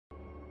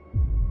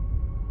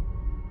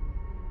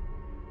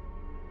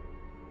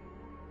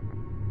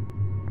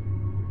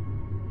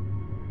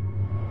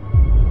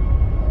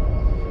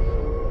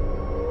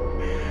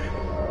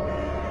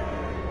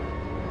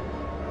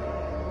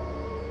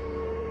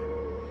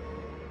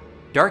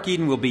Dark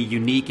Eden will be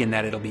unique in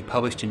that it'll be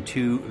published in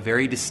two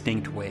very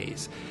distinct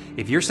ways.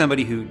 If you're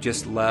somebody who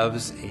just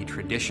loves a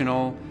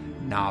traditional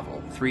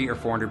novel, 300 or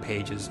 400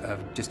 pages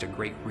of just a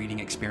great reading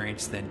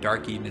experience, then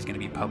Dark Eden is going to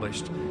be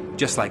published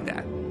just like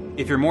that.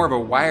 If you're more of a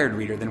wired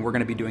reader, then we're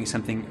going to be doing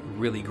something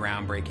really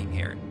groundbreaking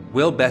here.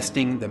 Will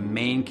Besting, the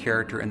main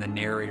character and the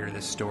narrator of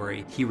this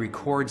story, he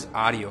records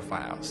audio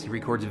files, he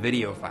records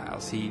video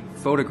files, he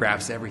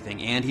photographs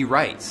everything, and he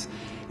writes.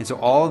 And so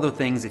all of the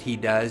things that he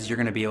does, you're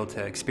going to be able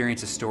to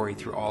experience a story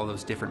through all of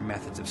those different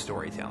methods of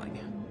storytelling.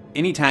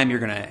 Anytime you're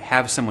going to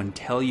have someone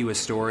tell you a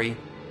story,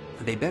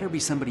 they better be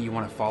somebody you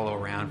want to follow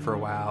around for a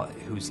while,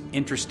 who's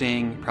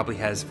interesting, probably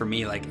has, for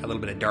me, like a little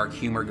bit of dark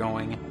humor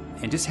going,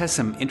 and just has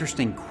some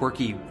interesting,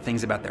 quirky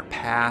things about their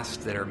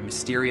past that are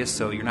mysterious,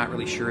 so you're not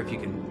really sure if you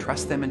can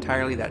trust them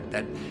entirely.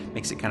 That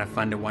makes it kind of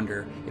fun to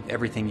wonder if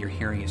everything you're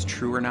hearing is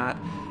true or not.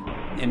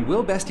 And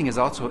Will Besting is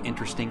also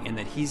interesting in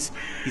that he's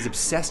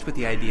obsessed with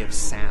the idea of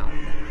sound.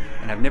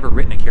 And I've never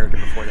written a character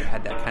before that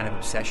had that kind of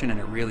obsession, and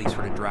it really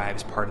sort of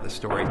drives part of the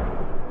story.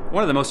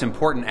 One of the most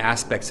important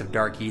aspects of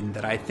Dark Eden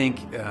that I think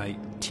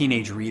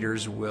teenage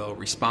readers will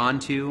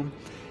respond to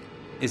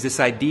is this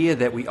idea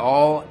that we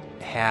all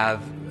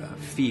have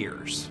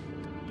fears.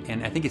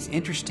 And I think it's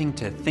interesting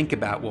to think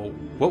about, well,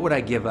 what would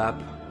I give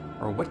up,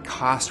 or what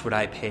cost would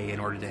I pay in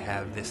order to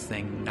have this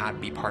thing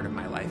not be part of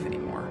my life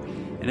anymore?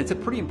 And it's a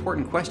pretty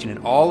important question, and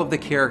all of the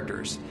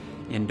characters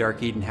in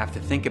Dark Eden have to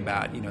think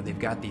about, they've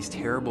got these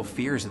terrible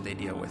fears that they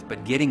deal with,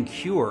 but getting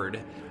cured,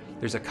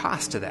 there's a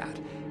cost to that.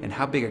 And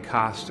how big a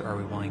cost are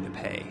we willing to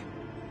pay?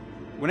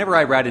 Whenever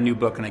I write a new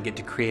book and I get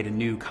to create a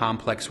new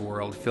complex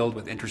world filled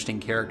with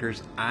interesting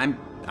characters, I'm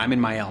in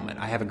my element.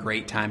 I have a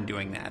great time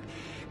doing that.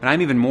 And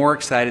I'm even more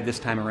excited this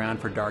time around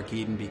for Dark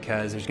Eden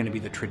because there's going to be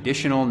the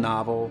traditional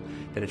novel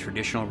that a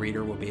traditional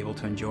reader will be able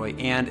to enjoy,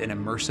 and an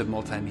immersive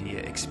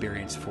multimedia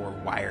experience for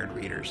wired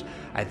readers.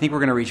 I think we're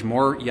going to reach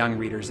more young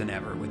readers than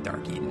ever with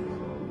Dark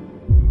Eden.